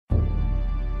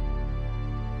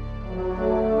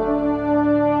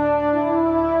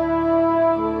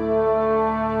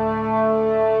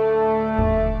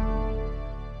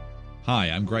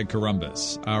Greg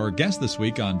Corombos. Our guest this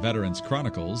week on Veterans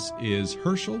Chronicles is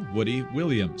Herschel Woody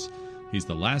Williams. He's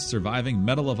the last surviving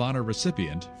Medal of Honor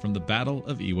recipient from the Battle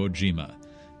of Iwo Jima.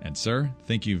 And, sir,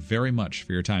 thank you very much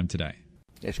for your time today.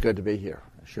 It's good to be here.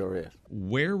 It sure is.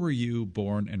 Where were you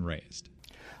born and raised?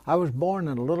 I was born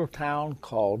in a little town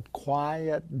called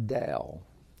Quiet Dell,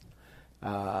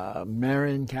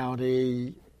 Marion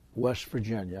County, West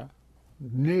Virginia,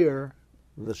 near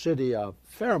the city of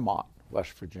Fairmont,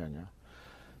 West Virginia.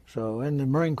 So in the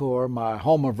Marine Corps, my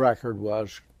home of record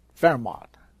was Fairmont,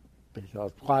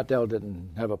 because Quiet Dell didn't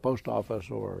have a post office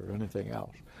or anything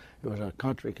else. It was a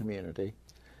country community,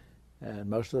 and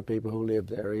most of the people who lived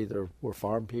there either were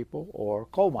farm people or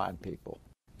coal mine people.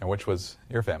 And which was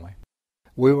your family?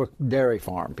 We were dairy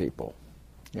farm people.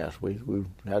 Yes, we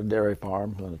had a dairy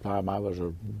farm from the time I was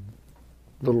a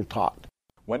little tot.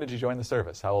 When did you join the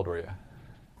service? How old were you?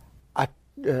 I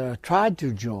tried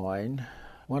to join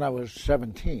when I was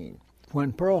 17.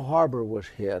 When Pearl Harbor was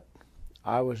hit,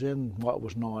 I was in what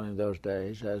was known in those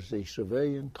days as the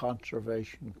Civilian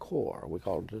Conservation Corps. We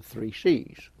called it the 3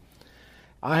 Cs.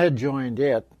 I had joined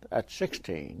it at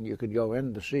 16. You could go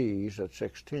in the Cs at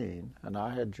 16, and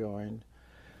I had joined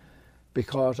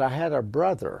because I had a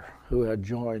brother who had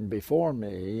joined before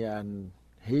me, and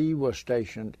he was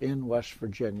stationed in West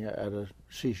Virginia at a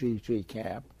CCC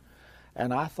camp,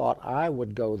 and I thought I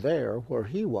would go there where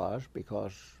he was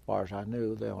because, as far as I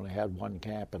knew, they only had one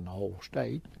camp in the whole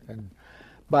state.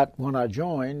 But when I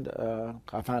joined,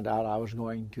 I found out I was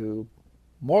going to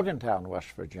Morgantown, West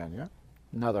Virginia,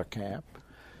 another camp,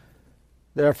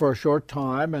 there for a short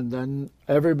time, and then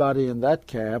everybody in that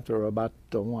camp, there were about,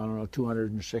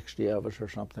 260 of us or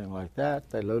something like that,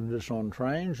 they loaded us on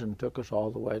trains and took us all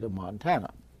the way to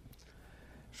Montana.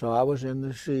 So I was in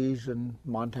the seas in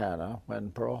Montana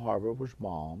when Pearl Harbor was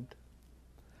bombed,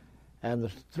 and the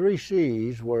 3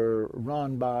 Cs were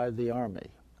run by the Army.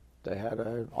 They had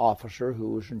an officer who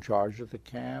was in charge of the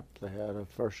camp. They had a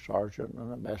first sergeant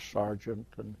and a mess sergeant,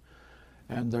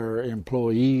 and their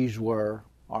employees were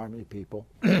Army people.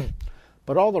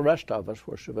 But all the rest of us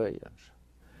were civilians.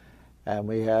 And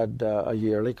we had a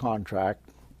yearly contract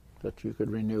that you could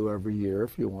renew every year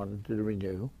if you wanted to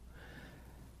renew.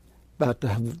 But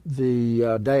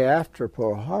the day after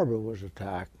Pearl Harbor was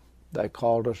attacked, they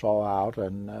called us all out,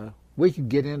 and we could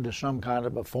get into some kind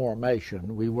of a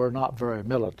formation. We were not very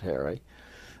military,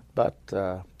 but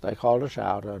they called us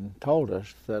out and told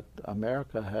us that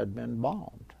America had been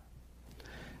bombed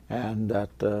and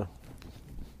that there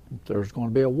was going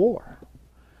to be a war.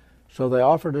 So they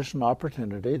offered us an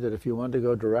opportunity that if you wanted to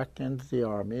go direct into the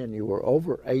Army and you were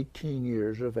over 18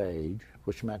 years of age,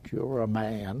 which meant you were a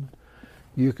man,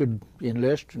 you could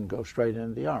enlist and go straight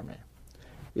into the Army.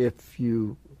 If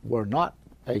you were not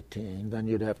 18, then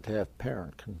you'd have to have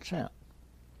parent consent.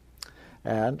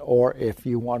 Or if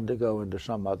you wanted to go into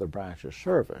some other branch of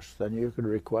service, then you could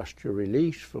request your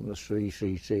release from the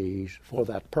CCCs for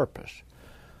that purpose.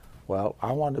 Well,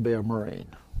 I wanted to be a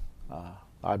Marine.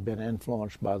 I'd been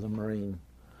influenced by the Marine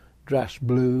dress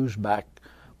blues back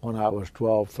when I was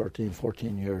 12, 13,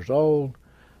 14 years old.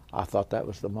 I thought that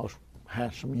was the most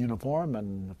handsome uniform,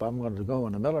 and if I'm going to go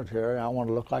in the military, I want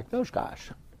to look like those guys.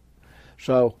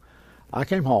 So I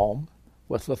came home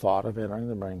with the thought of entering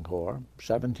the Marine Corps,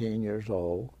 17 years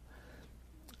old.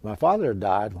 My father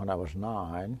died when I was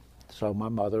 9, so my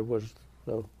mother was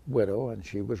a widow, and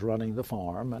she was running the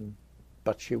farm,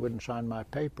 but she wouldn't sign my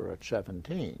paper at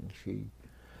 17. She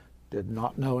did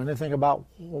not know anything about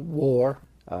war.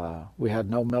 We had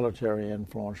no military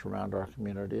influence around our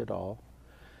community at all.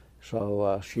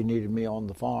 So she needed me on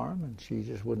the farm, and she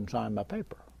just wouldn't sign my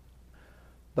paper.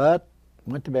 But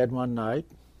went to bed one night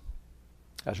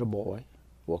as a boy,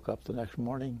 woke up the next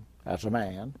morning as a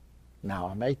man. Now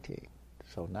I'm 18,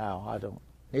 so now I don't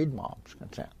need Mom's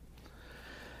consent.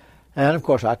 And, of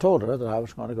course, I told her that I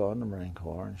was going to go in the Marine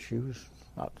Corps, and she was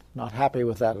not happy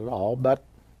with that at all, but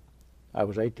I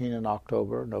was 18 in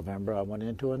October. November, I went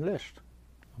in to enlist.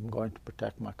 I'm going to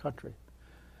protect my country.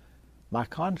 My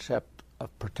concept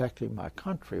of protecting my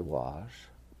country was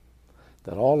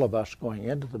that all of us going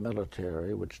into the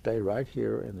military would stay right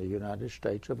here in the United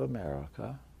States of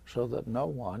America so that no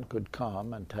one could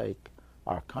come and take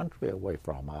our country away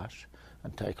from us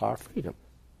and take our freedom.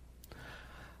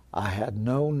 I had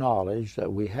no knowledge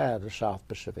that we had a South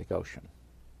Pacific Ocean.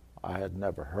 I had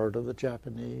never heard of the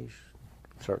Japanese,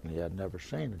 certainly had never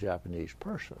seen a Japanese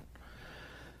person.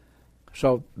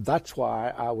 So that's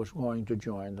why I was going to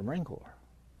join the Marine Corps.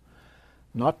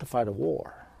 Not to fight a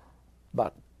war,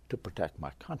 but to protect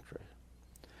my country.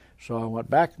 So I went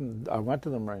back, and I went to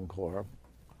the Marine Corps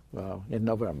in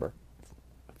November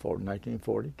for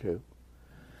 1942.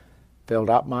 filled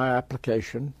out my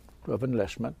application of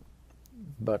enlistment,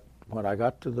 but when I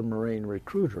got to the Marine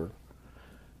recruiter,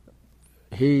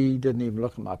 he didn't even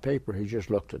look at my paper. He just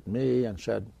looked at me and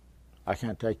said, "I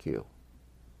can't take you."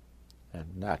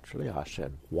 And naturally I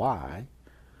said, "Why?"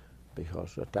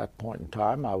 Because at that point in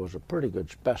time I was a pretty good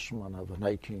specimen of an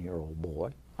 18-year-old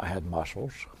boy. I had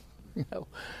muscles,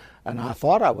 and I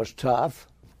thought I was tough.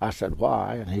 I said,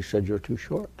 "Why?" And he said, "You're too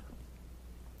short."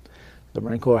 The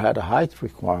Marine Corps had a height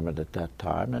requirement at that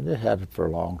time, and it had it for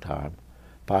a long time,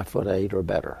 5'8" or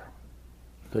better.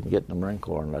 You couldn't get in the Marine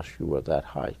Corps unless you were that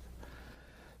height.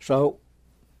 So,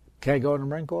 can't go in the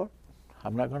Marine Corps?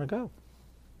 I'm not going to go.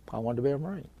 I wanted to be a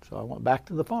Marine, so I went back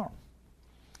to the farm.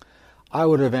 I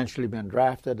would have eventually been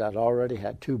drafted. I'd already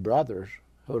had two brothers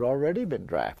who had already been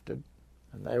drafted,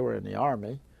 and they were in the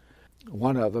Army.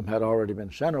 One of them had already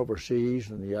been sent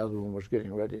overseas, and the other one was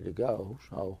getting ready to go,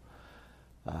 so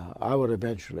I would have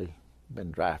eventually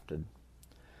been drafted.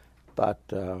 But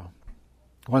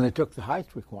when they took the height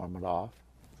requirement off,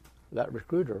 that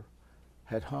recruiter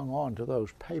had hung on to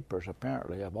those papers,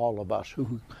 apparently, of all of us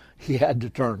who he had to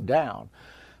turn down.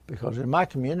 Because in my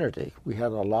community, we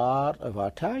had a lot of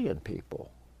Italian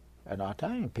people. And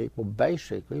Italian people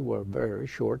basically were very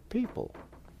short people.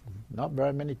 Not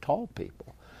very many tall people.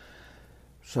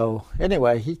 So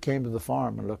anyway, he came to the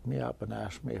farm and looked me up and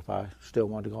asked me if I still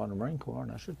wanted to go in the Marine Corps.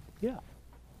 And I said, yeah.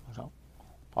 So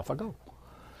off I go.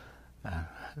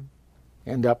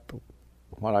 End up,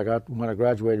 when I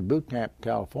graduated boot camp in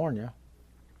California,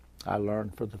 I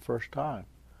learned for the first time,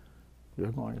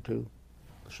 you're going to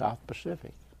the South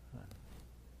Pacific.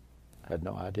 I had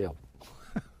no idea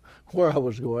where I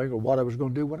was going or what I was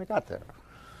going to do when I got there.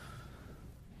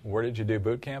 Where did you do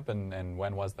boot camp, and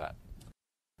when was that?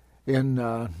 In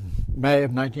May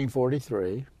of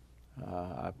 1943.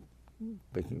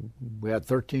 We had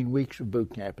 13 weeks of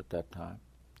boot camp at that time.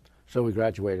 So we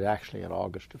graduated actually in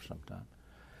August of some time.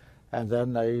 And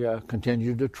then they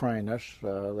continued to train us.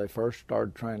 They first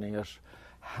started training us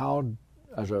how,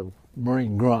 as a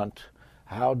Marine grunt,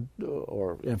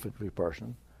 or infantry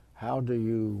person, how do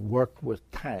you work with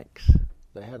tanks?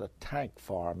 They had a tank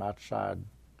farm outside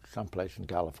someplace in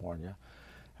California,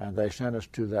 and they sent us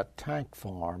to that tank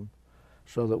farm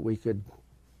so that we could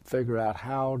figure out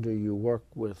how do you work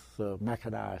with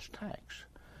mechanized tanks.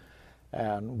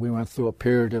 And we went through a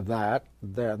period of that.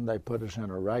 Then they put us in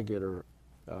a regular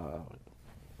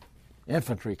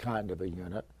infantry kind of a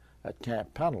unit at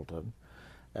Camp Pendleton,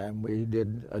 and we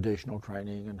did additional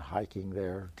training and hiking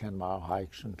there, 10-mile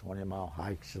hikes and 20-mile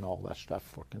hikes and all that stuff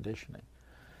for conditioning.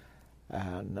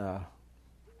 And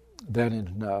then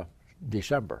in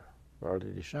December,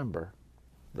 early December,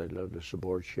 they loaded us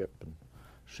aboard ship and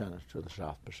sent us to the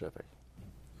South Pacific.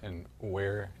 And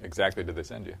where exactly did they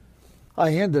send you?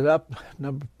 I ended up,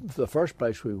 the first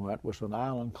place we went was an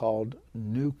island called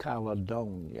New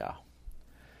Caledonia.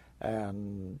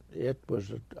 And it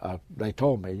was, they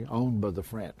told me, owned by the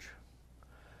French.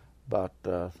 But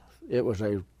it was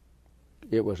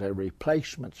a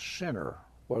replacement center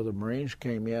where the Marines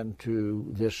came into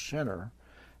this center,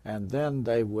 and then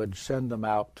they would send them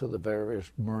out to the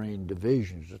various Marine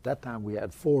divisions. At that time we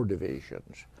had 4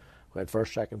 divisions. We had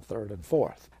 1st, 2nd, 3rd, and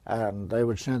 4th. And they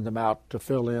would send them out to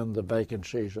fill in the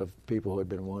vacancies of people who had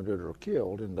been wounded or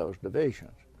killed in those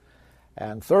divisions.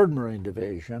 And 3rd Marine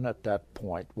Division at that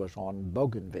point was on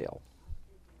Bougainville.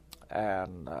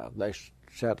 And they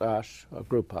sent us, a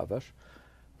group of us,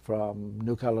 from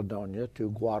New Caledonia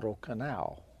to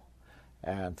Guadalcanal.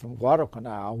 And from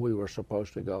Guadalcanal, we were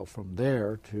supposed to go from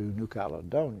there to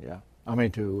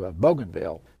to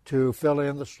Bougainville, to fill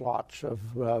in the slots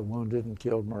of wounded and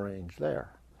killed Marines there.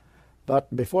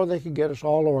 But before they could get us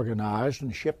all organized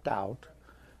and shipped out,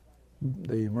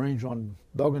 the Marines on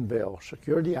Bougainville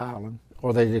secured the island,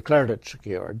 or they declared it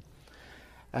secured,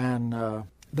 and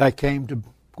they came to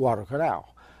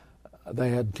Guadalcanal. They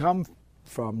had come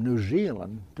from New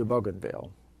Zealand to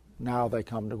Bougainville. Now they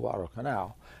come to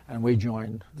Guadalcanal, and we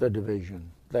joined the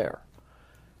division there.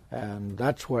 And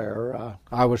that's where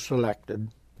I was selected,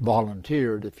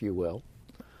 volunteered, if you will.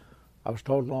 I was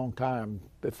told a long time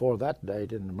before that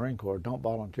date in the Marine Corps, don't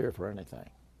volunteer for anything.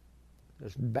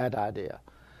 It's a bad idea.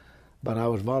 But I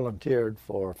was volunteered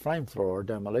for a flamethrower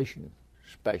demolition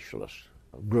specialist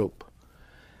group,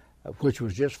 which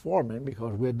was just forming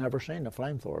because we had never seen a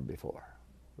flamethrower before.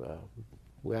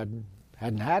 We hadn't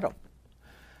had them.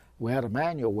 We had a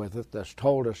manual with it that's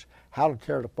told us how to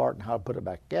tear it apart and how to put it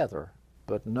back together,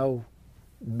 but no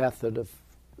method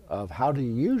of how do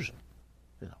you use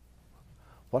it.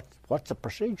 What's the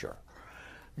procedure?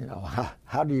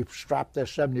 How do you strap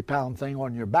this 70-pound thing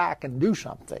on your back and do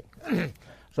something?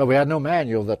 So we had no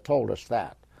manual that told us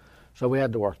that. So we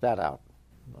had to work that out.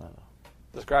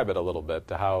 Describe it a little bit.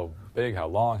 How big, how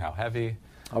long, how heavy?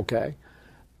 Okay.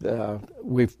 The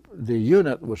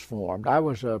unit was formed. I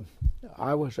was a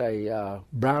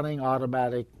Browning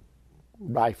automatic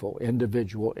rifle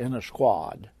individual in a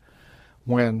squad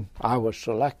when I was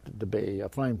selected to be a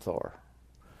flamethrower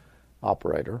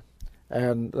operator,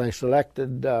 and they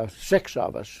selected 6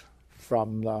 of us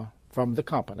from the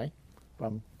company,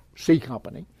 from C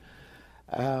Company,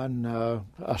 and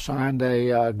assigned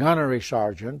a gunnery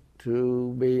sergeant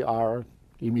to be our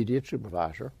immediate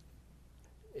supervisor.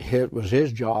 It was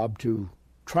his job to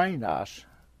train us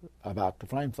about the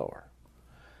flamethrower.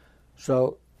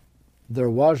 So there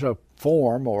was a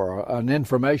form or an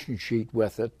information sheet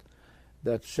with it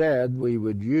that said we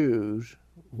would use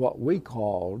what we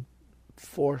called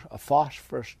a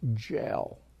phosphorus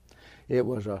gel. It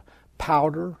was a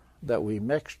powder that we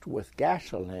mixed with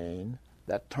gasoline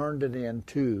that turned it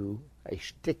into a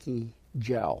sticky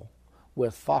gel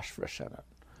with phosphorus in it,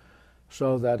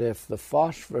 so that if the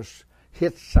phosphorus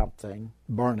hit something,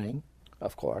 burning,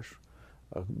 of course,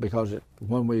 because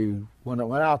when it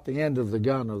went out the end of the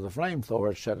gun of the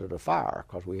flamethrower, it set it afire,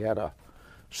 because we had a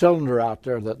cylinder out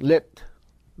there that lit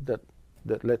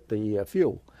the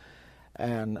fuel,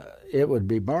 and it would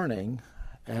be burning.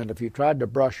 And if you tried to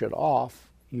brush it off,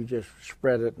 you just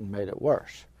spread it and made it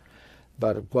worse.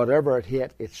 But whatever it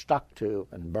hit, it stuck to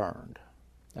and burned,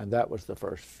 and that was the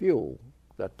first fuel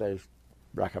that they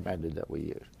recommended that we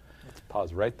use. Let's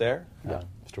pause right there,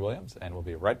 Mr. Williams, and we'll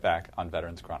be right back on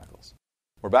Veterans Chronicles.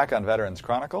 We're back on Veterans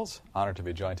Chronicles. Honored to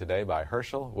be joined today by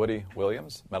Herschel Woody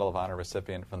Williams, Medal of Honor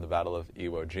recipient from the Battle of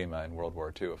Iwo Jima in World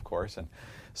War II, of course. And,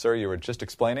 sir, you were just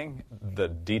explaining the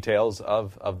details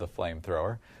of the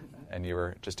flamethrower, and you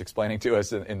were just explaining to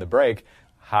us in the break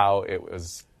how it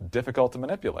was difficult to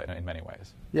manipulate in many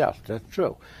ways. Yes, that's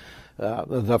true.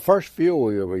 The first fuel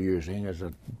we were using,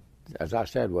 as I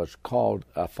said, was called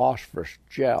a phosphorus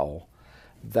gel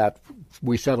that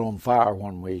we set on fire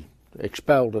when we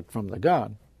expelled it from the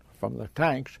gun, from the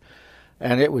tanks,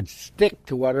 and it would stick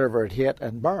to whatever it hit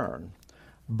and burn.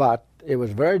 But it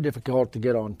was very difficult to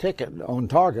get on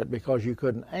target because you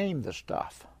couldn't aim the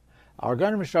stuff. Our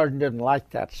gunnery sergeant didn't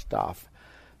like that stuff,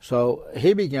 so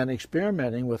he began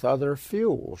experimenting with other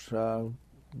fuels.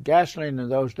 Gasoline in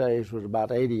those days was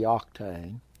about 80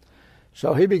 octane.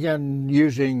 So he began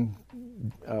using,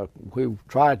 we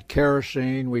tried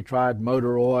kerosene, we tried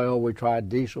motor oil, we tried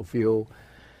diesel fuel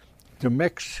to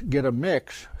get a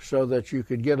mix so that you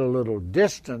could get a little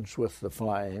distance with the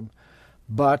flame,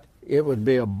 but it would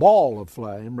be a ball of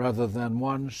flame rather than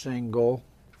one single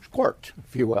squirt,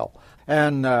 if you will.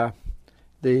 And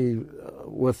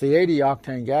with the 80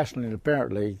 octane gasoline,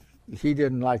 apparently he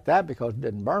didn't like that because it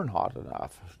didn't burn hot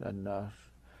enough. And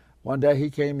one day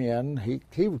he came in, he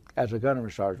as a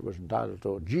gunnery sergeant was entitled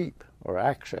to a Jeep or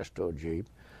access to a Jeep,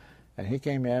 and he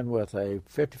came in with a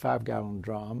 55-gallon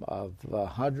drum of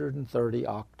 130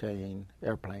 octane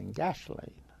airplane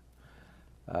gasoline.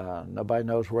 Nobody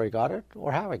knows where he got it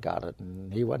or how he got it,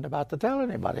 and he wasn't about to tell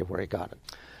anybody where he got it.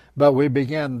 But we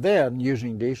began then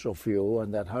using diesel fuel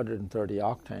and that 130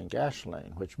 octane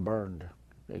gasoline, which burned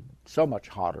so much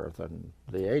hotter than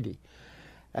the 80.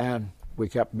 And we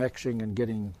kept mixing and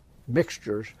getting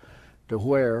mixtures to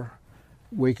where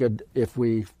we could, if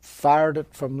we fired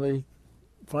it from the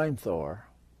flamethrower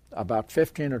about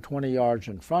 15 or 20 yards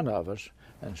in front of us,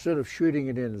 instead of shooting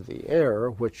it into the air,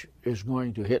 which is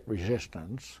going to hit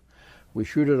resistance, we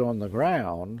shoot it on the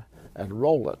ground and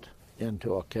roll it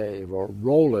into a cave or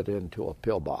roll it into a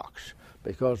pillbox,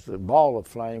 because the ball of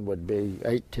flame would be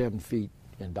 8-10 feet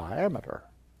in diameter.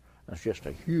 It's just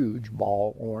a huge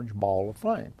ball, orange ball of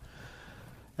flame.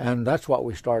 And that's what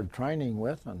we started training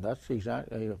with, and that's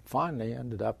exactly, finally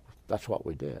ended up, that's what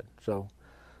we did. So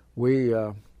we,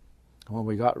 when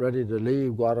we got ready to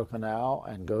leave Guadalcanal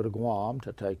and go to Guam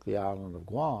to take the island of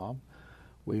Guam,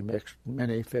 we mixed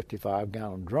many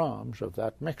 55-gallon drums of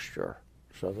that mixture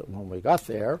so that when we got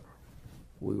there,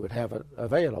 we would have it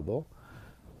available.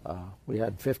 We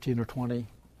had 15 or 20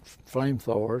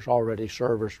 flamethrowers already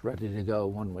serviced, ready to go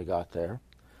when we got there.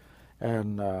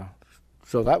 And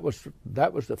so that was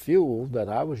the fuel that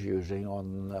I was using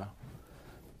on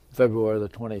February the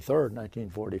 23rd,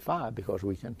 1945, because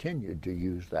we continued to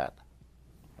use that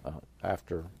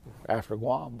after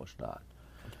Guam was done.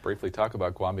 Let's briefly talk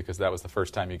about Guam, because that was the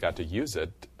first time you got to use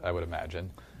it, I would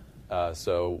imagine.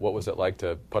 So what was it like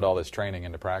to put all this training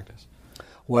into practice?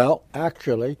 Well,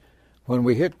 actually, when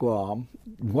we hit Guam,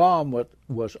 Guam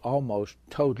was almost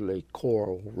totally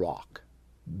coral rock.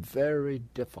 Very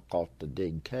difficult to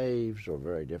dig caves or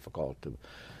very difficult to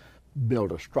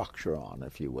build a structure on,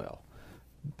 if you will.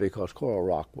 because coral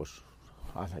rock was,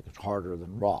 I think it's harder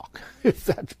than rock, if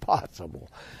that's possible.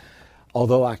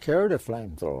 Although I carried a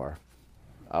flamethrower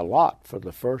a lot for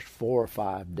the first 4 or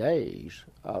 5 days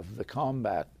of the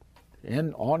combat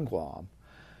on Guam,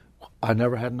 I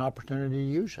never had an opportunity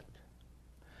to use it.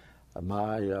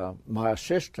 My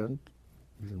assistant,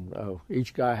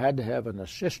 each guy had to have an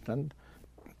assistant,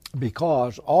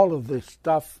 because all of the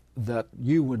stuff that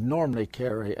you would normally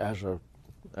carry as a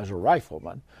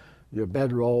rifleman, your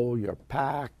bedroll, your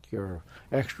pack, your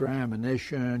extra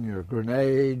ammunition, your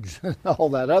grenades, and all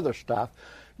that other stuff,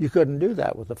 you couldn't do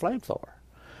that with the flamethrower.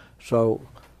 So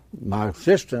my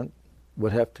assistant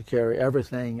would have to carry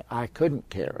everything I couldn't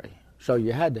carry. So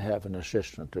you had to have an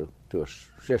assistant to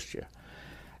assist you.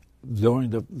 During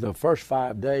the first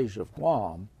 5 days of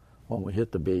Guam, when we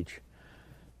hit the beach,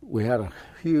 we had a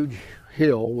huge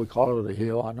hill. We called it a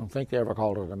hill. I don't think they ever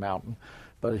called it a mountain,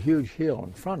 but a huge hill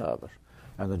in front of us.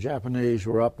 And the Japanese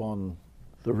were up on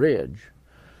the ridge.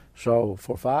 So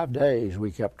for 5 days,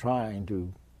 we kept trying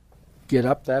to get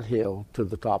up that hill to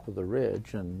the top of the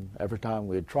ridge, and every time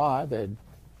we'd try,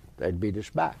 they'd beat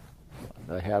us back.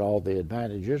 They had all the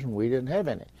advantages, and we didn't have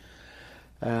any.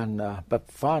 And but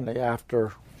finally,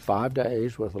 after 5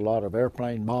 days with a lot of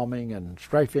airplane bombing and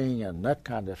strafing and that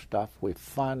kind of stuff, we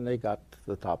finally got to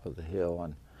the top of the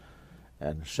hill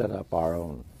and set up our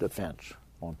own defense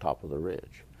on top of the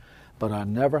ridge. But I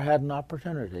never had an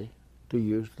opportunity to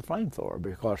use the flamethrower,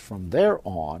 because from there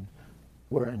on,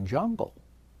 we're in jungle.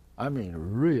 I mean,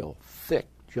 real thick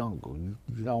jungle.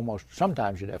 You almost,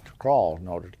 sometimes you'd have to crawl in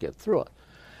order to get through it.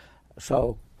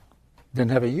 So,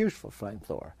 didn't have a use for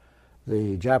flamethrower.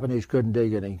 The Japanese couldn't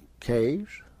dig any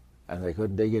caves, and they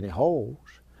couldn't dig any holes.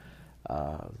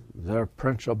 Their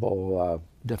principal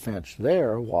defense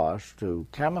there was to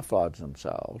camouflage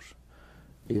themselves,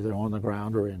 either on the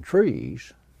ground or in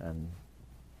trees, and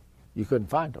you couldn't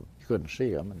find them. You couldn't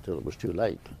see them until it was too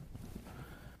late.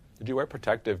 Did you wear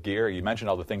protective gear? You mentioned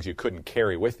all the things you couldn't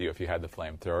carry with you if you had the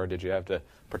flamethrower. Did you have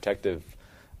protective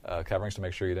coverings to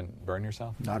make sure you didn't burn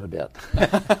yourself? Not a bit.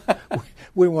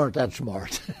 We weren't that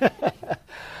smart.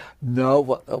 No,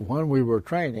 when we were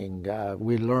training,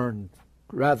 we learned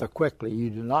rather quickly you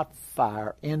do not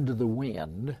fire into the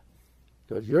wind,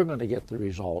 because you're going to get the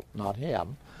result, not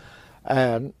him.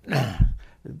 And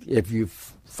if you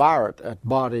fire it at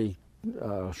body,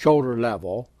 shoulder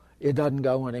level, it doesn't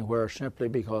go anywhere simply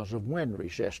because of wind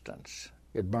resistance.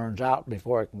 It burns out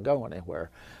before it can go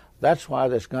anywhere. That's why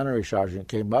this gunnery sergeant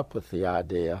came up with the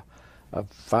idea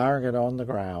of firing it on the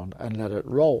ground and let it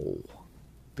roll,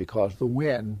 because the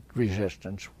wind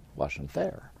resistance wasn't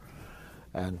there.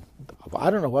 And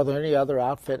I don't know whether any other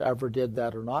outfit ever did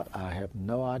that or not. I have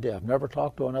no idea. I've never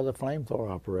talked to another flamethrower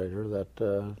operator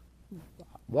that,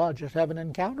 I just haven't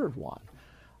encountered one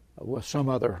with some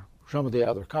of the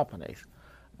other companies,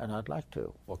 and I'd like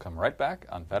to. We'll come right back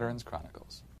on Veterans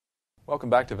Chronicles. Welcome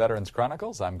back to Veterans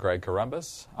Chronicles. I'm Greg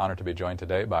Corombos, honored to be joined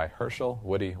today by Herschel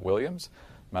Woody Williams,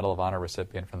 Medal of Honor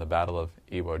recipient from the Battle of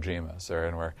Iwo Jima, sir.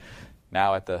 And we're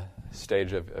now at the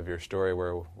stage of your story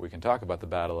where we can talk about the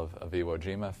Battle of Iwo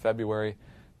Jima, February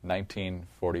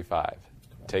 1945.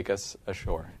 Take us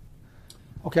ashore.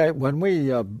 Okay, when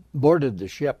we boarded the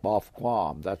ship off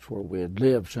Guam, that's where we had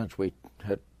lived since we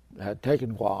had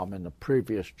taken Guam in the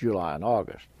previous July and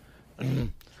August.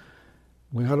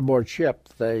 We got aboard ship.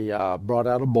 They brought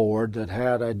out a board that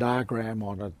had a diagram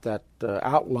on it that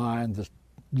outlined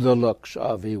the looks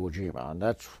of Iwo Jima, and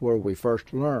that's where we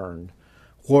first learned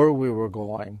where we were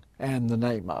going and the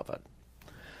name of it.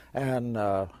 And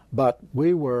but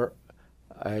we were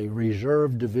a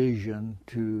reserve division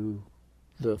to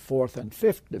the 4th and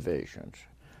 5th divisions,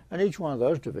 and each one of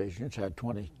those divisions had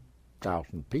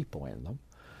 20,000 people in them.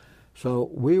 So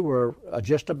we were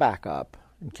just a backup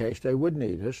in case they would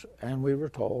need us, and we were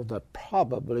told that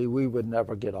probably we would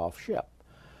never get off ship.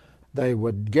 They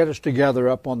would get us together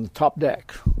up on the top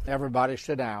deck. Everybody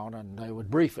sit down, and they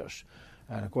would brief us.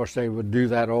 And, of course, they would do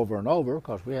that over and over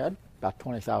because we had about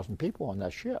 20,000 people on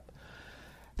that ship.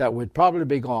 That would probably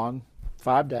be gone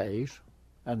 5 days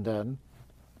and then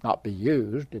not be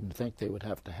used. Didn't think they would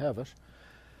have to have us,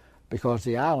 because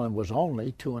the island was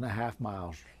only 2.5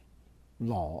 miles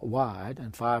wide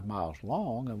and 5 miles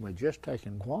long, and we'd just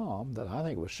taken Guam that I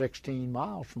think was 16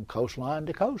 miles from coastline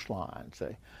to coastline,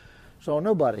 see. So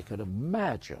nobody could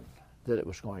imagine that it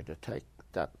was going to take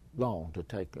that long, to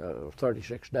take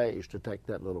 36 days to take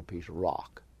that little piece of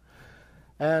rock.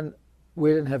 And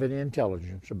we didn't have any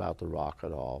intelligence about the rock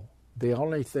at all. The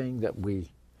only thing that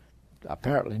we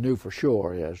apparently knew for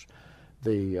sure is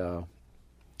the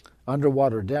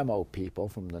underwater demo people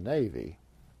from the Navy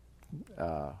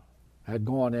had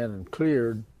gone in and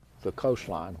cleared the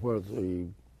coastline where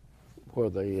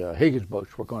the Higgins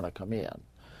boats were going to come in,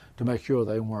 to make sure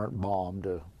they weren't bombed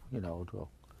to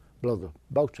blow the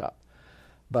boats up.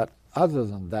 But other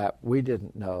than that, we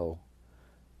didn't know,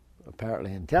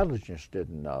 apparently intelligence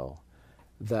didn't know,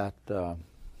 that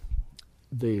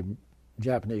the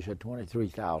Japanese had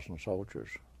 23,000 soldiers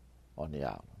on the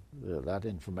island. That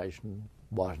information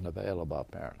wasn't available,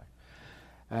 apparently.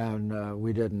 And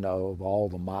we didn't know of all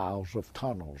the miles of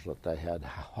tunnels that they had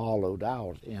hollowed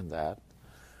out in that.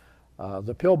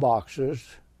 The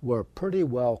pillboxes were pretty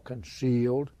well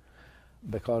concealed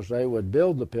because they would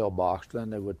build the pillbox, then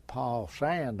they would pile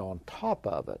sand on top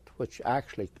of it, which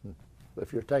actually,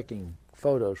 if you're taking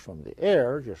photos from the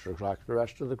air, just looks like the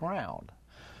rest of the ground.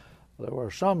 There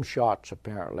were some shots,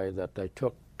 apparently, that they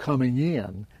took coming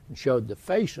in and showed the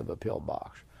face of a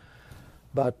pillbox.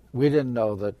 But we didn't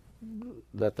know that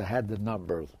they had the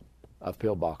number of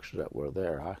pillboxes that were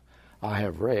there. I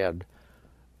have read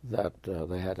that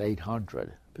they had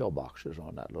 800 pillboxes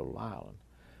on that little island.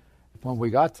 When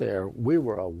we got there, we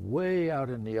were way out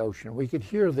in the ocean. We could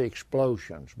hear the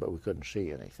explosions, but we couldn't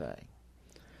see anything.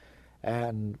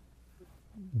 And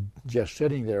just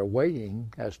sitting there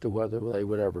waiting as to whether they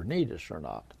would ever need us or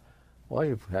not. Well,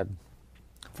 you've had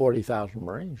 40,000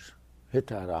 Marines hit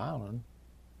that island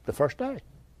the first day.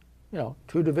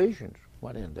 2 divisions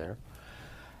went in there.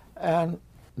 And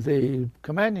the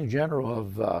commanding general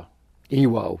of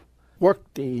Iwo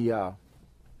worked the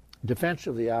defense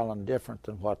of the island different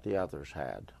than what the others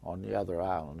had on the other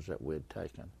islands that we'd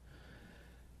taken.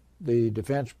 The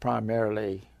defense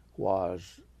primarily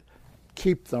was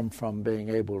keep them from being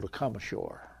able to come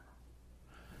ashore,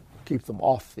 keep them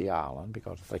off the island,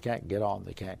 because if they can't get on,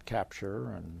 they can't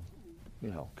capture and,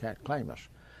 can't claim us.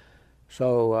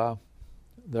 So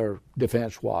their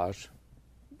defense was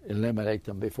eliminate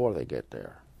them before they get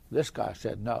there. This guy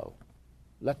said, no,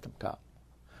 let them come,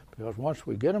 because once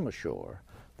we get them ashore,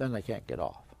 then they can't get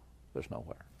off. There's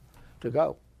nowhere to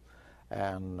go.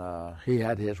 And he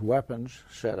had his weapons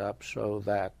set up so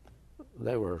that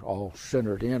they were all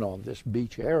centered in on this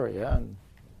beach area, and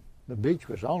the beach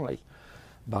was only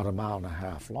about 1.5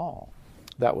 miles long.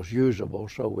 That was usable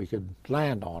so we could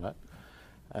land on it.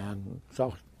 And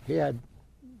so he had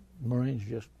Marines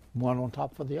just one on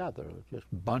top of the other, just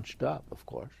bunched up, of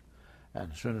course.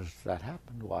 And as soon as that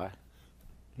happened,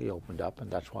 he opened up, and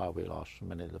that's why we lost so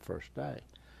many the first day.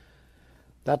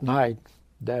 That night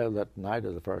of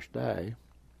the first day,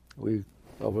 we,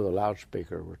 over the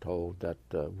loudspeaker, were told that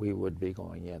we would be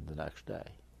going in the next day.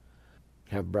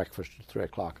 Have breakfast at 3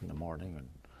 o'clock in the morning and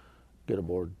get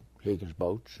aboard Higgins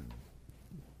boats and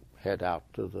head out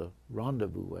to the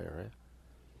rendezvous area.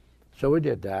 So we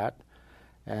did that,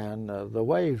 and the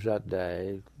waves that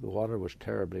day, the water was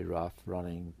terribly rough,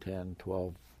 running 10,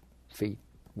 12 feet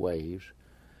waves.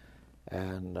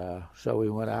 And so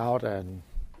we went out, and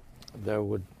there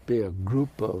would be a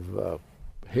group of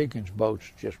Higgins boats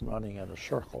just running in a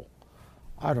circle.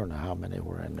 I don't know how many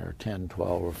were in there, 10,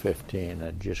 12, or 15,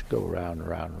 and just go around and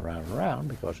around and around and around,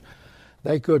 because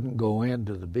they couldn't go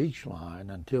into the beach line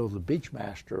until the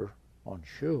beachmaster on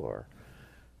shore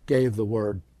gave the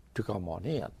word to come on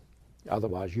in.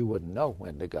 Otherwise, you wouldn't know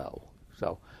when to go.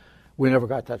 So we never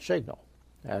got that signal,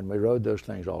 and we rode those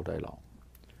things all day long.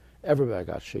 Everybody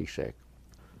got seasick.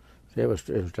 It was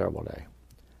a terrible day.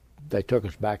 They took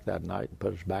us back that night and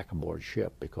put us back aboard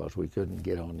ship because we couldn't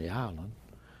get on the island.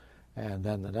 And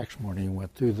then the next morning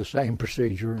went through the same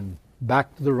procedure and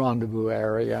back to the rendezvous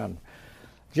area. And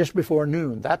just before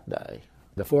noon that day,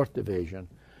 the 4th Division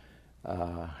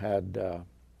had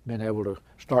been able to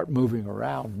start moving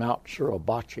around Mount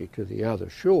Suribachi to the other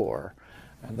shore,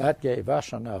 and that gave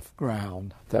us enough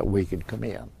ground that we could come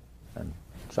in. And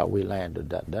so we landed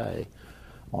that day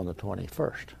on the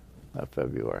 21st of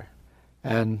February.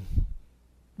 And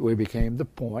we became the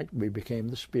point, we became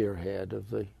the spearhead of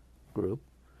the group,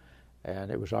 and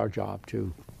it was our job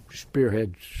to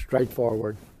spearhead straight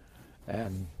forward,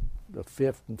 and the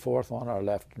 5th and 4th on our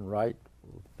left and right,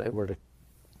 they were to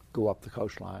go up the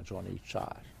coastlines on each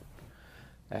side.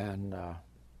 And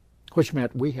which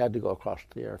meant we had to go across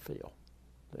the airfield.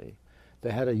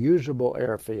 They had a usable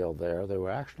airfield there. They were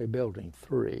actually building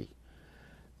 3.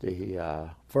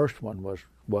 The first one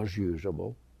was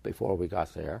usable before we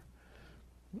got there.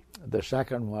 The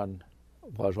second one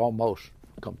was almost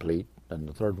complete, and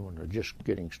the third one was just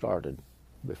getting started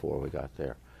before we got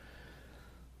there.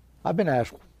 I've been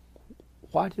asked,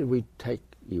 why did we take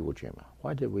Iwo Jima?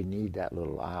 Why did we need that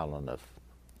little island of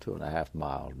 2.5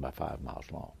 miles by 5 miles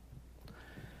long?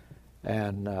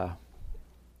 And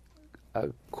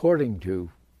according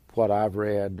to what I've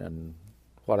read and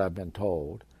what I've been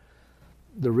told,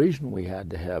 the reason we had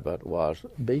to have it was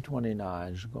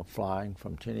B-29s flying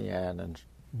from Tinian and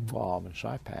Guam and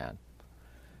Saipan,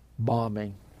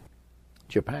 bombing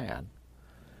Japan.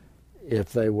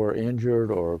 If they were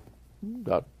injured or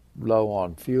got low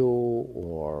on fuel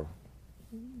or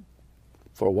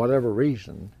for whatever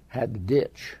reason had to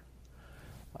ditch,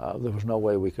 there was no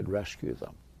way we could rescue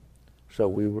them. So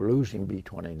we were losing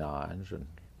B-29s and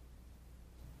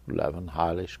 11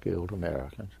 highly skilled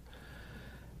Americans.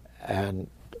 And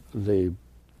the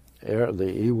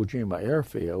Iwo Jima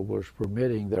airfield was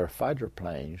permitting their fighter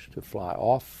planes to fly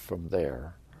off from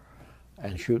there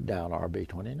and shoot down our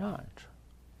B-29s.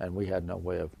 And we had no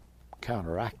way of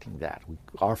counteracting that.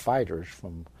 Our fighters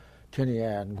from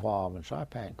Tinian, Guam, and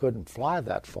Saipan couldn't fly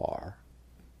that far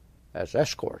as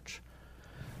escorts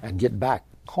and get back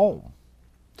home.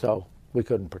 So we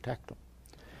couldn't protect them.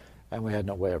 And we had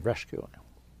no way of rescuing them.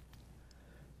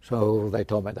 So they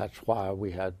told me that's why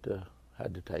we had to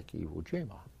take Iwo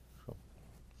Jima.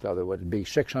 So there would be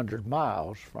 600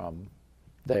 miles from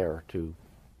there to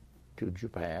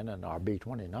Japan, and our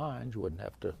B-29s wouldn't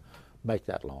have to make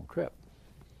that long trip.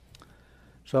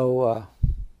 So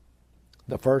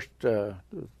the first day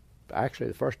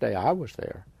I was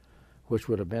there, which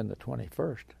would have been the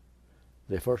 21st,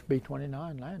 the first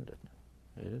B-29 landed.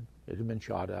 It had been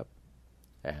shot up,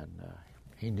 and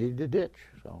he needed a ditch.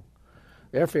 So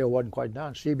the airfield wasn't quite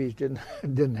done. Seabees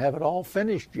didn't have it all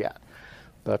finished yet,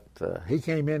 but he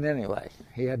came in anyway.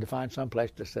 He had to find some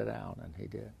place to sit down, and he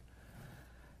did.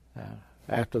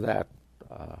 After that,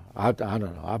 I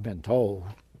don't know. I've been told,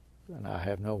 and I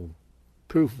have no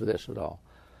proof of this at all,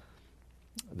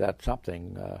 that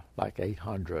something like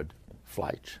 800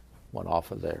 flights went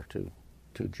off of there to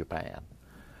Japan,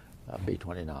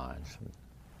 B-29s. And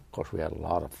of course, we had a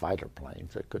lot of fighter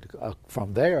planes that could,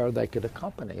 from there, they could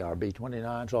accompany our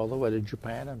B-29s all the way to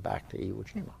Japan and back to Iwo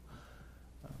Jima.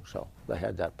 So they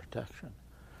had that protection.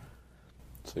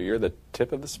 So you're the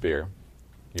tip of the spear,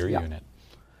 your unit.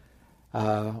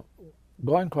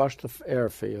 Going across the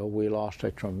airfield, we lost a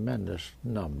tremendous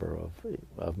number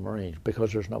of Marines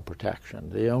because there's no protection.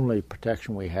 The only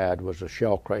protection we had was a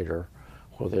shell crater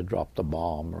where they dropped a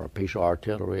bomb or a piece of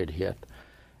artillery had hit.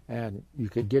 And you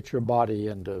could get your body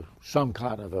into some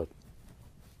kind of a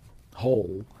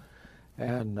hole,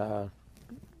 and the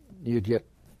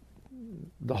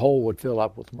hole would fill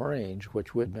up with Marines,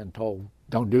 which we'd been told,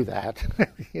 don't do that,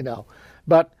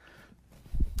 But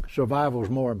survival is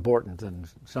more important than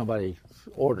somebody's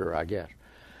order, I guess.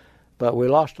 But we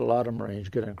lost a lot of Marines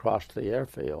getting across the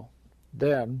airfield.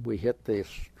 Then we hit the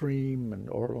stream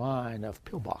or line of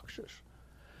pillboxes.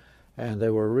 And they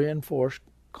were reinforced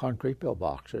concrete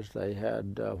pillboxes. They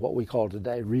had what we call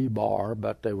today rebar,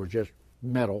 but they were just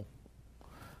metal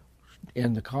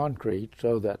in the concrete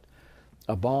so that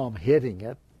a bomb hitting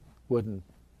it wouldn't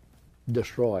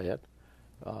destroy it.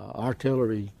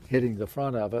 Artillery hitting the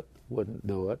front of it wouldn't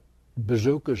do it.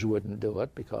 Bazookas wouldn't do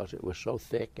it because it was so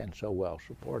thick and so well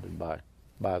supported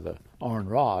by the iron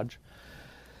rods.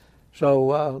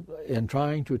 So in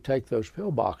trying to take those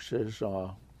pillboxes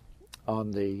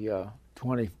on the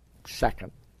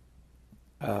 22nd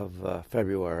of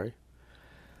February,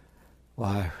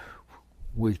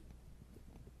 we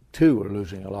too were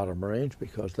losing a lot of Marines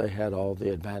because they had all the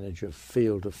advantage of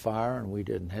field of fire and we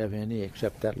didn't have any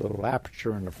except that little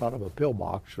aperture in the front of a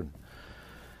pillbox.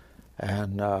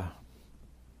 And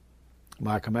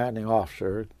my commanding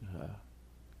officer,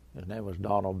 his name was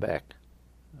Donald Beck,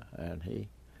 and he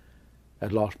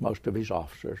had lost most of his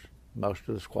officers. Most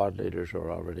of the squad leaders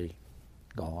were already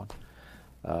gone.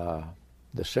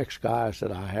 The 6 guys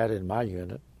that I had in my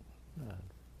unit,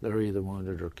 they're either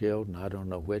wounded or killed, and I don't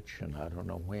know which, and I don't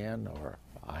know when, or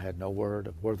I had no word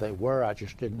of where they were. I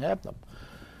just didn't have them.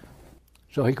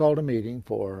 So he called a meeting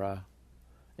for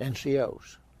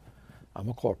NCOs. I'm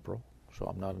a corporal, so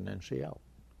I'm not an NCO.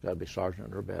 Got to be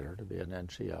sergeant or better to be an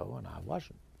NCO, and I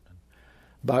wasn't.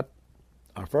 But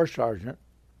our first sergeant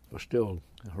was still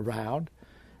around,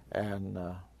 and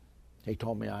he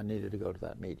told me I needed to go to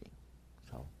that meeting.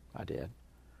 So I did.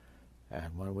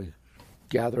 And when we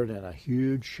gathered in a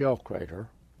huge shell crater,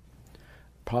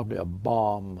 probably a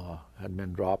bomb had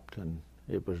been dropped, and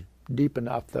it was deep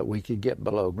enough that we could get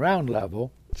below ground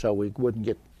level so we wouldn't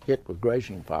get hit with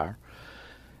grazing fire.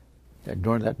 And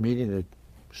during that meeting, the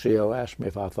CO asked me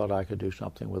if I thought I could do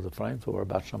something with the flamethrower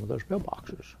about some of those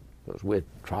pillboxes. Because we had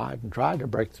tried and tried to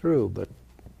break through, but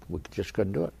we just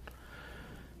couldn't do it.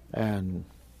 And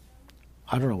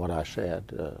I don't know what I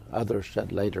said. Others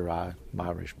said later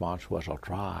my response was, I'll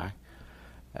try.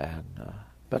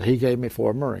 But he gave me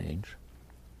 4 Marines,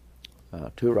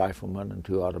 2 riflemen and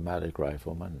 2 automatic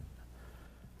riflemen.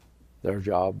 Their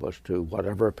job was to,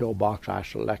 whatever pillbox I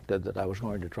selected that I was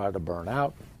going to try to burn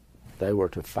out, they were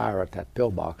to fire at that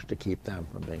pillbox to keep them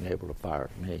from being able to fire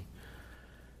at me.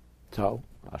 So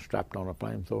I strapped on a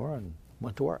flamethrower and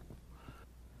went to work.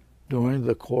 During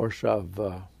the course of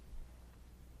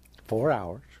 4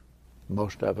 hours,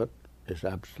 most of it is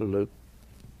absolute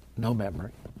no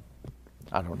memory.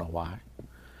 I don't know why.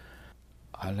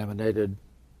 I eliminated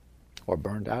or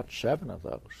burned out 7 of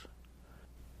those.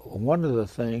 One of the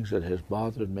things that has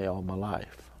bothered me all my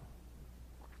life,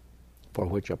 for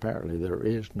which apparently there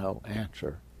is no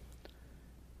answer,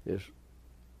 is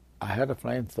I had a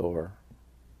flamethrower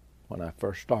when I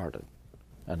first started,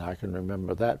 and I can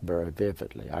remember that very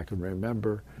vividly. I can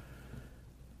remember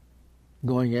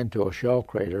going into a shell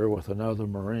crater with another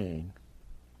Marine,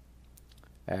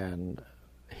 and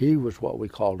he was what we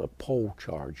called a pole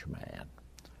charge man.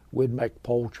 We'd make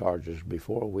pole charges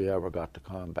before we ever got to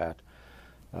combat.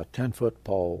 A 10-foot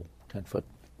pole, 10-foot,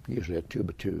 usually a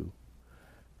 2x2,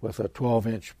 with a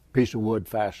 12-inch piece of wood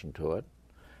fastened to it,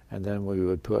 and then we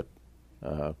would put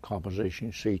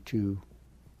composition C2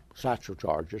 satchel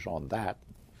charges on that,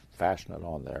 fasten it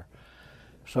on there,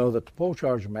 so that the pole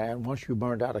charge man, once you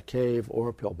burned out a cave or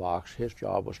a pillbox, his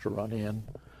job was to run in,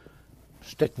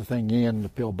 stick the thing in the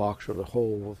pillbox or the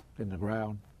hole in the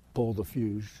ground, pull the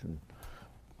fuse, and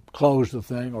close the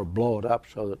thing or blow it up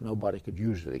so that nobody could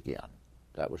use it again.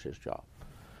 That was his job.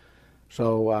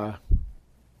 So a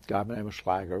guy named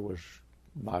Slager was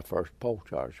my first pole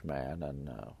charge man, and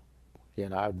he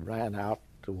and I ran out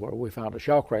to where we found a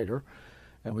shell crater,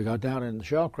 and we got down in the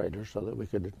shell crater so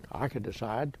that I could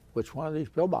decide which one of these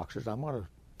pillboxes I'm going to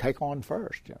take on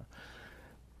first. You know.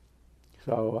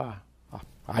 So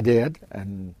I did,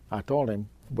 and I told him,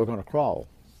 we're going to crawl.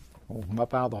 We'll come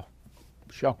up out of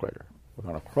the shell crater. We're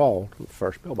going to crawl to the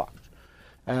first pillbox.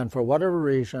 And for whatever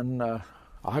reason,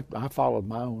 I followed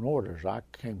my own orders. I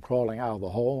came crawling out of the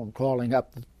hole and crawling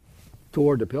up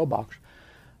toward the pillbox.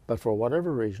 But for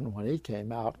whatever reason, when he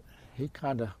came out, he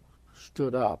kind of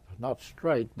stood up, not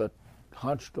straight, but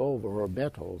hunched over or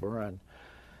bent over.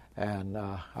 And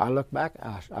I looked back,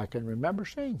 I can remember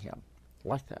seeing him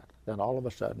like that. Then all of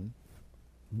a sudden,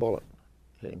 bullet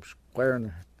hit him square in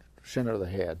the center of the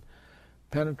head,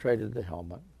 penetrated the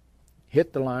helmet,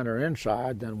 hit the liner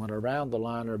inside, then went around the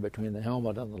liner between the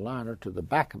helmet and the liner to the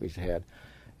back of his head.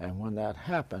 And when that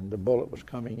happened, the bullet was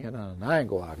coming in at an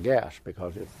angle, I guess,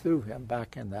 because it threw him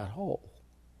back in that hole.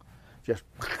 Just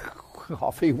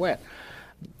off he went.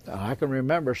 I can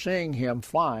remember seeing him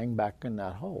flying back in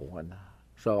that hole. And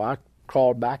so I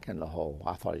crawled back in the hole.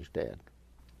 I thought he was dead.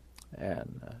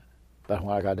 And but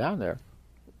when I got down there,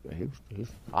 his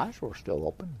eyes were still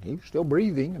open. He was still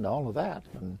breathing and all of that.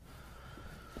 And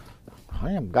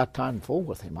I haven't got time to fool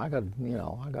with him. I got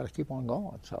to keep on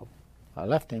going. So I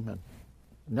left him and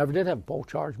never did have a pole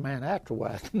charge man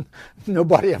afterwards.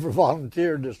 Nobody ever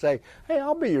volunteered to say, hey,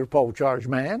 I'll be your pole charge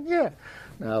man. Yeah.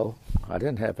 No, I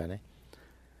didn't have any.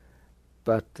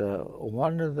 But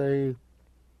one of the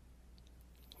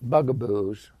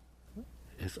bugaboos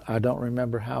is I don't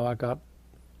remember how I got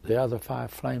the other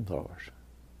 5 flamethrowers.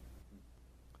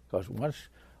 Because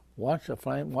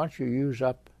once you use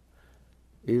up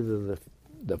either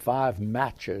the 5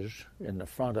 matches in the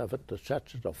front of it that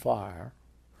sets it afire,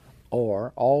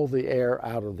 or all the air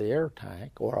out of the air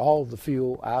tank, or all the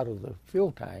fuel out of the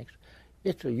fuel tanks,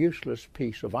 it's a useless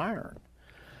piece of iron.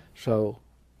 So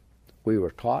we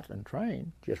were taught and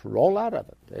trained, just roll out of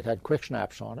it. It had quick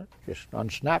snaps on it, just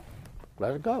unsnap,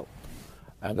 let it go.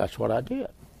 And that's what I did.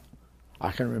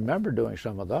 I can remember doing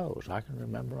some of those. I can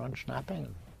remember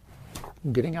unsnapping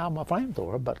and getting out my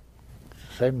flamethrower, but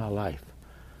it saved my life.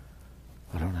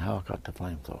 I don't know how I got the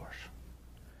flamethrowers.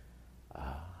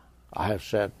 I have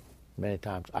said many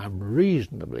times, I'm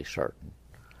reasonably certain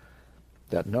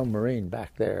that no Marine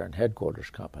back there in headquarters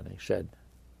company said,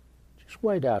 just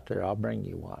wait out there, I'll bring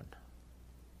you one.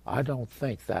 I don't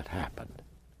think that happened.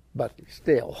 But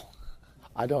still,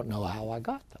 I don't know how I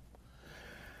got them.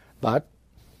 But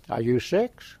I used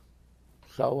 6,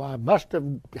 so I must have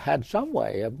had some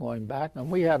way of going back, and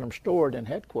we had them stored in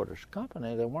headquarters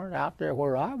company. They weren't out there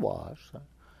where I was.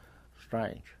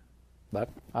 Strange, but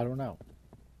I don't know.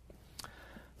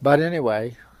 But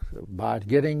anyway, by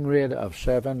getting rid of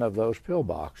 7 of those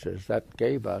pillboxes, that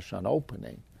gave us an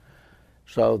opening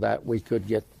so that we could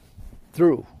get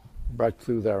through, break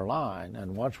through their line.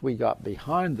 And once we got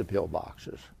behind the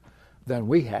pillboxes, then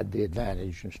we had the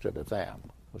advantage instead of them,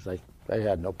 because they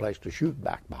had no place to shoot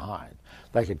back behind.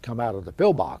 They could come out of the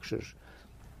pillboxes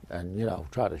and,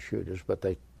 try to shoot us, but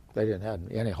they didn't have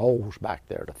any holes back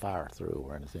there to fire through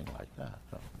or anything like that.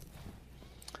 So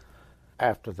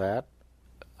after that,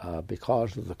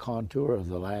 because of the contour of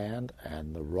the land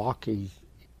and the rocky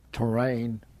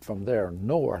terrain from there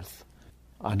north,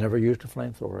 I never used a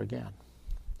flamethrower again.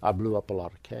 I blew up a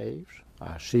lot of caves.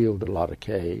 I sealed a lot of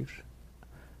caves.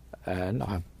 And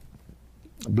I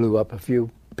blew up a few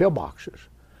pillboxes.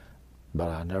 But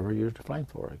I never used a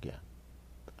flamethrower again.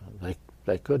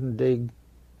 They couldn't dig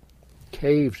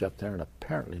caves up there, and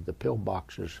apparently the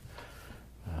pillboxes,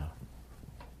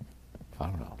 I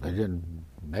don't know, they didn't,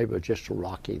 maybe it was just so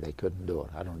rocky they couldn't do it.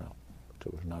 I don't know.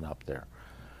 There was none up there.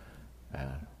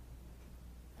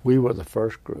 We were the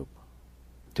first group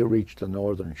to reach the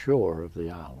northern shore of the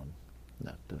island.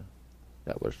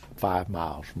 That was 5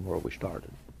 miles from where we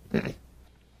started.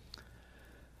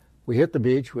 We hit the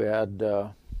beach. We had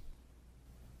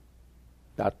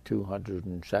about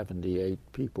 278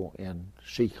 people in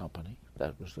C Company.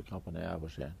 That was the company I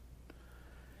was in.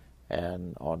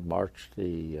 And on March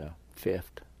the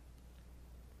 5th,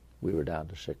 we were down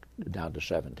to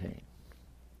 17.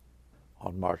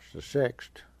 On March the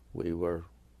 6th,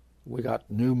 we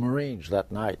got new Marines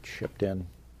that night shipped in.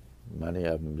 Many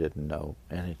of them didn't know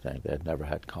anything. They'd never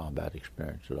had combat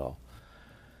experience at all.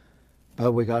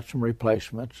 But we got some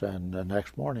replacements, and the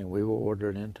next morning we were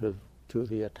ordered into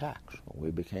the attacks.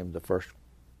 We became the first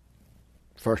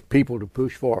people to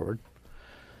push forward,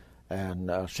 and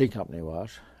C Company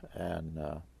was,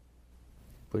 and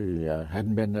we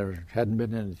hadn't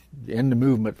been in the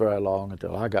movement very long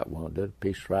until I got wounded. A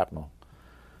piece of shrapnel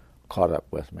caught up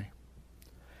with me,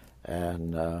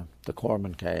 and the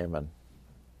corpsman came, and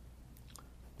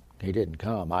he didn't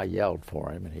come. I yelled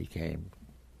for him, and he came.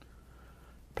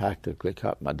 Practically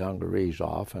cut my dungarees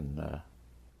off and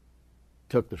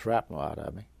took the shrapnel out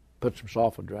of me, put some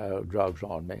sulfa drugs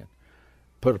on me, and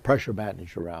put a pressure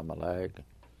bandage around my leg,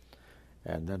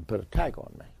 and then put a tag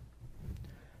on me.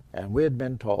 And we had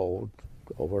been told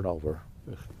over and over,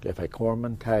 if a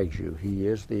corpsman tags you, he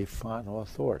is the final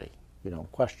authority. You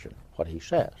don't question what he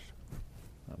says.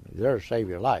 I mean, he's there to save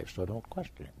your life, so don't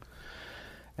question him.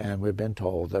 And we've been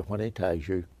told that when he tags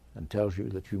you and tells you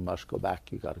that you must go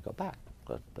back, you got to go back.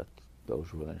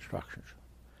 Those were the instructions.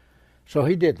 So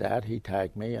he did that. He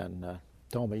tagged me and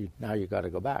told me, now you got to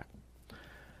go back.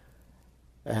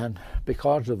 And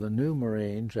because of the new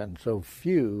Marines and so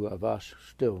few of us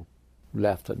still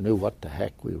left that knew what the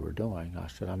heck we were doing, I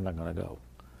said, I'm not going to go.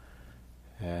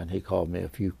 And he called me a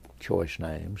few choice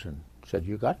names and said,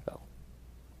 you got to go.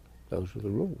 Those are the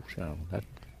rules, that's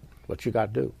what you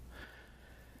got to do.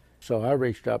 So I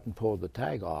reached up and pulled the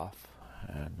tag off,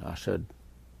 and I said,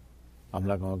 I'm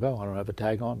not going to go. I don't have a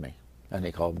tag on me. And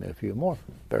he called me a few more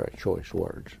very choice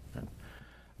words.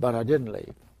 But I didn't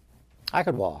leave. I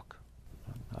could walk.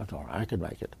 I thought I could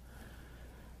make it.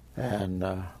 And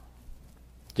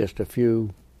just a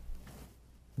few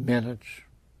minutes,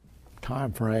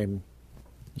 time frame,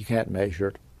 you can't measure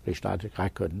it. At least I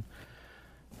couldn't.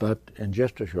 But in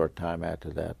just a short time after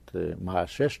that, my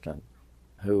assistant,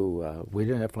 who, we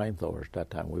didn't have flamethrowers at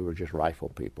that time. We were just rifle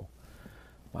people.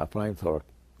 My flamethrower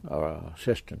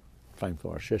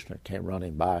assistant came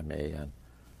running by me, and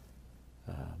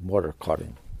mortar caught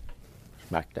him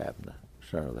smack dab in the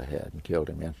center of the head and killed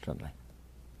him instantly.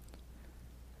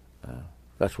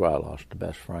 That's where I lost the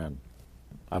best friend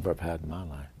I've ever had in my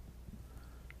life.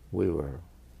 We were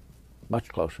much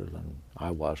closer than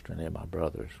I was to any of my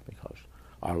brothers because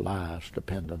our lives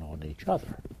depended on each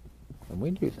other, and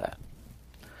we knew that.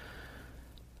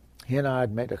 He and I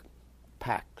had made a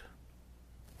pact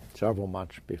several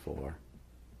months before.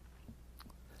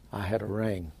 I had a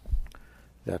ring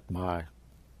that my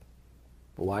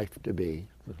wife-to-be,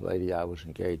 the lady I was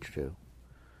engaged to,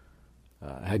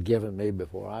 had given me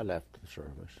before I left the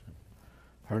service.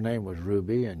 Her name was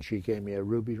Ruby, and she gave me a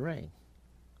ruby ring.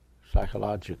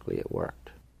 Psychologically, it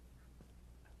worked.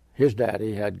 His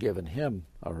daddy had given him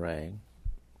a ring,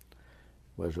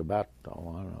 was about, I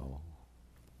don't know,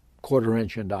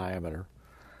 quarter-inch in diameter,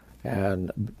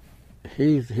 and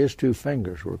his two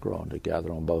fingers were grown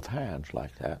together on both hands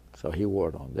like that, so he wore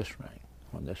it on this ring,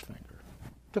 on this finger.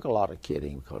 Took a lot of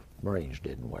kidding because Marines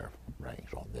didn't wear rings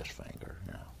on this finger,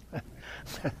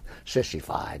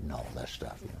 sissified and all that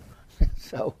stuff.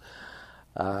 So,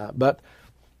 but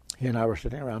he and I were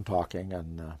sitting around talking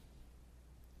and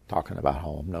talking about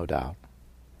home, no doubt,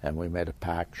 and we made a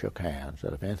pact, shook hands,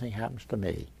 that if anything happens to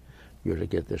me, you're to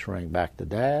get this ring back to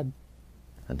Dad,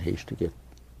 and he's to get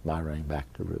my ring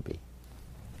back to Ruby.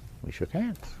 We shook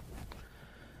hands.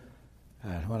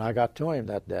 And when I got to him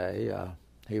that day,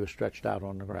 he was stretched out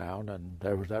on the ground, and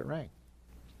there was that ring.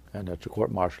 And it's a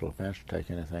court-martial offense to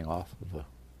take anything off of a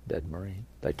dead Marine.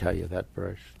 They tell you that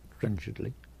very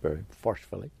stringently, very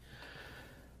forcefully.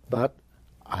 But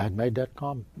I had made that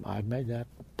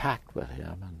pact with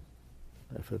him, and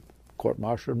if it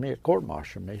court-martialed me, it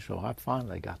court-martialed me, so I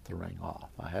finally got the ring off.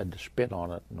 I had to spit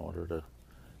on it in order to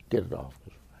get it off,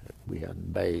 because we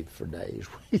hadn't bathed for days.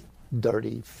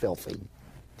 Dirty, filthy,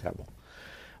 terrible.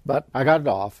 But I got it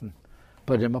off and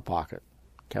put it in my pocket,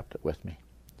 kept it with me.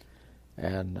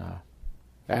 And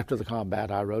after the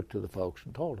combat, I wrote to the folks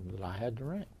and told them that I had the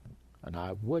ring, and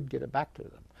I would get it back to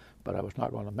them. But I was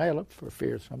not going to mail it for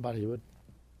fear somebody would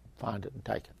find it and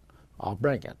take it. I'll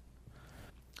bring it.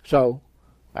 So,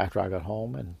 after I got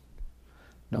home in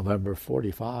November of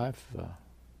 '45,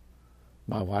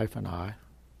 my wife and I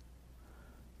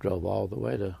drove all the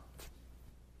way to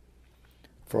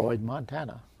Floyd,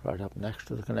 Montana, right up next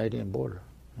to the Canadian border,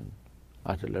 and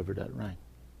I delivered that ring.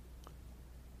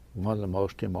 One of the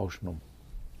most emotional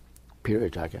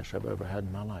periods, I guess, I've ever had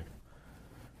in my life.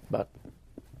 But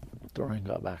the ring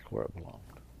got back where it belonged.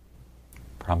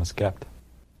 Promise kept.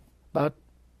 But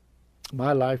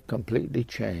my life completely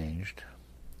changed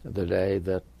the day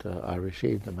that I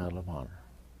received the Medal of Honor.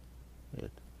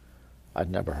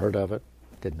 I'd never heard of it,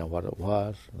 didn't know what it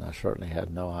was, and I certainly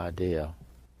had no idea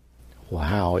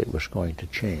how it was going to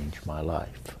change my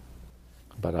life.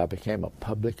 But I became a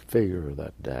public figure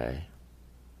that day.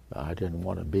 I didn't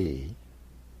want to be.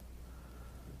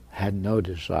 Had no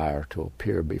desire to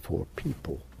appear before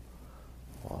people.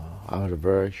 I was a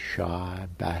very shy,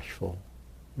 bashful,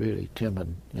 really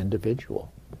timid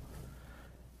individual.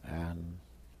 And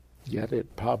yet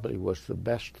it probably was the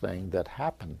best thing that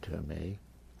happened to me,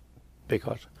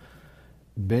 because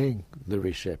being the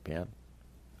recipient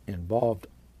involved,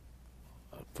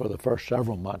 for the first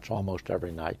several months, almost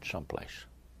every night someplace.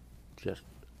 Just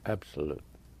absolute.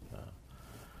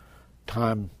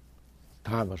 Time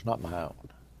was not my own.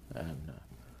 And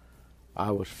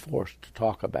I was forced to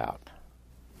talk about,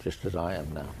 just as I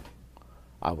am now,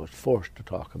 I was forced to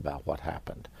talk about what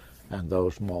happened, and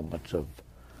those moments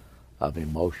of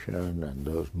emotion and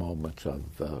those moments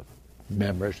of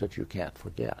memories that you can't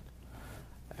forget.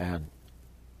 And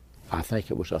I think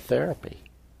it was a therapy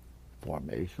for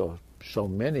me. So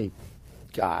many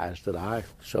guys that I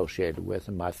associated with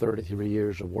in my 33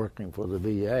 years of working for the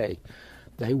VA,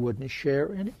 they wouldn't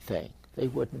share anything. They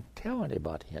wouldn't tell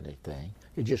anybody anything.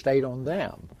 It just ate on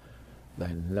them.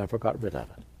 They never got rid of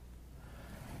it.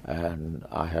 And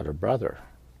I had a brother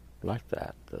like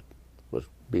that was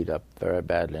beat up very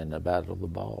badly in the Battle of the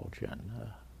Bulge, and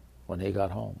when he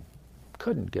got home,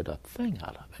 couldn't get a thing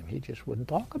out of him. He just wouldn't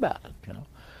talk about it, you know.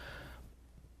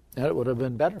 And it would have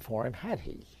been better for him had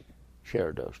he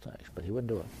shared those things, but he wouldn't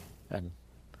do it. And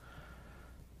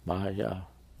my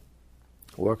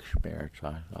work experience,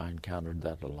 I encountered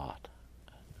that a lot.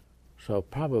 So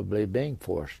probably being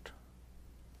forced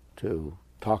to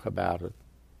talk about it,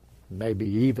 maybe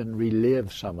even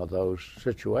relive some of those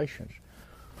situations,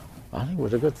 I think it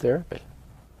was a good therapy.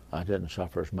 I didn't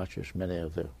suffer as much as many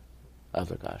of the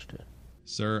other guys did.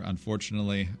 Sir,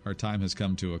 unfortunately, our time has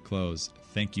come to a close.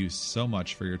 Thank you so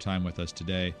much for your time with us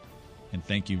today, and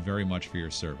thank you very much for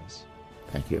your service.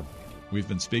 Thank you. We've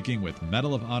been speaking with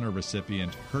Medal of Honor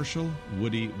recipient Herschel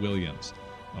Woody Williams,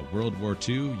 a World War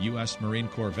II U.S. Marine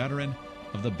Corps veteran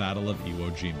of the Battle of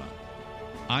Iwo Jima.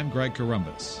 I'm Greg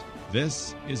Corombos.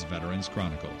 This is Veterans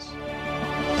Chronicles.